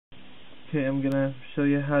Okay, I'm gonna show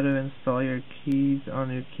you how to install your keys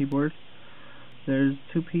on your keyboard. There's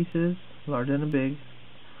two pieces, large and a big.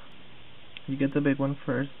 You get the big one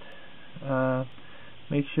first.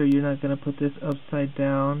 Make sure you're not gonna put this upside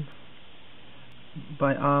down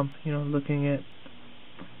by looking at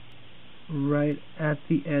right at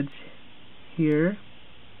the edge here.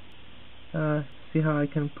 See how I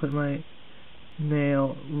can put my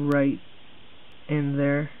nail right in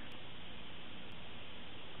there.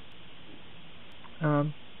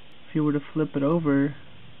 If you were to flip it over,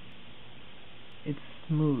 it's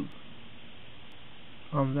smooth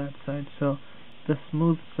on that side. So the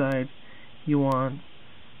smooth side you want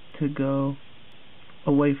to go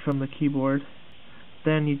away from the keyboard.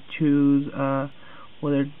 Then you choose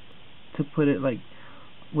whether to put it like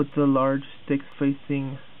with the large sticks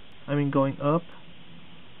facing, going up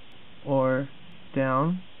or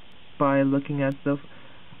down by looking at the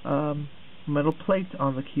metal plates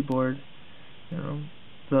on the keyboard.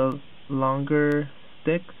 The longer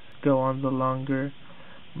sticks go on the longer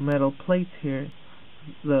metal plates here.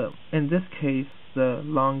 In this case, the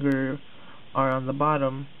longer are on the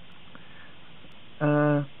bottom.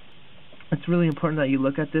 It's really important that you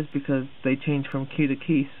look at this because they change from key to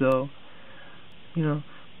key. So,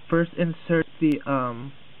 first insert the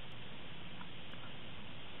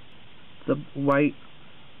white,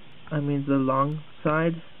 the long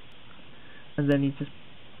side, and then you just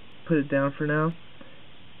put it down for now.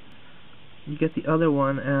 You get the other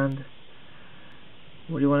one, and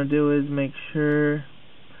what you want to do is make sure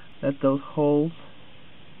that those holes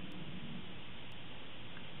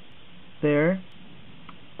there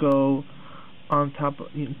go on top,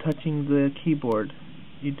 touching the keyboard.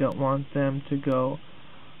 You don't want them to go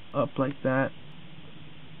up like that.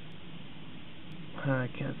 I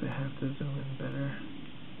guess I have to zoom in better.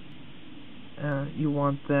 You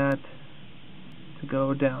want that to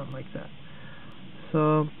go down like that.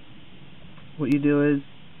 So what you do is,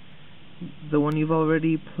 the one you've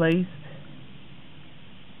already placed,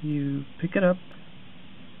 you pick it up,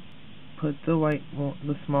 put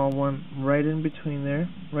the small one right in between there,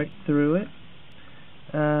 right through it,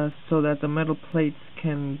 so that the metal plates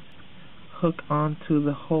can hook onto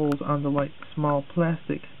the holes on the white small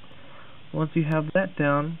plastic. Once you have that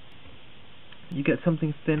down, you get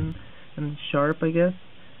something thin and sharp, I guess.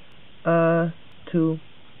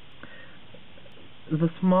 The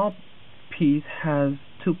small piece has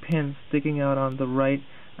two pins sticking out on the right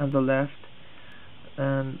and the left,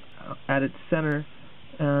 and at its center,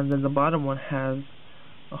 and then the bottom one has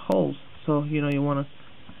holes. So you want to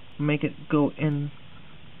make it go in.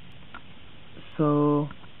 So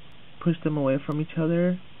push them away from each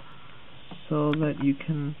other so that you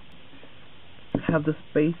can have the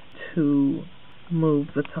space to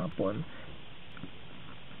move the top one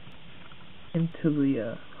into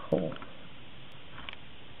the hole.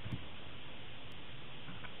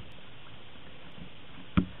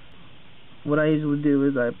 What I usually do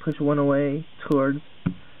is I push one away towards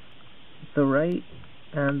the right,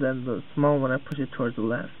 and then the small one I push it towards the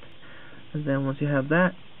left. And then once you have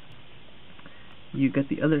that, you get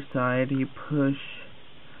the other side, you push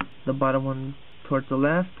the bottom one towards the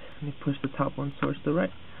left, and you push the top one towards the right.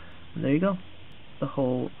 And there you go. The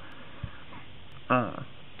whole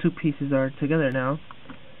two pieces are together now.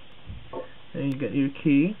 And you get your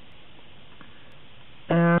key.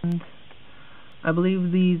 And I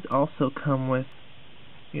believe these also come with,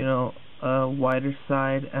 a wider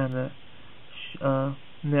side and a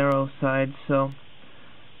narrow side, so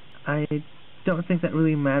I don't think that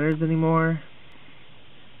really matters anymore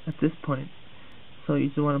at this point. So you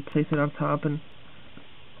just want to place it on top and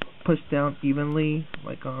push down evenly,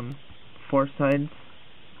 like on 4 sides,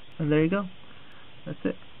 and there you go. That's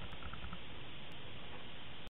it.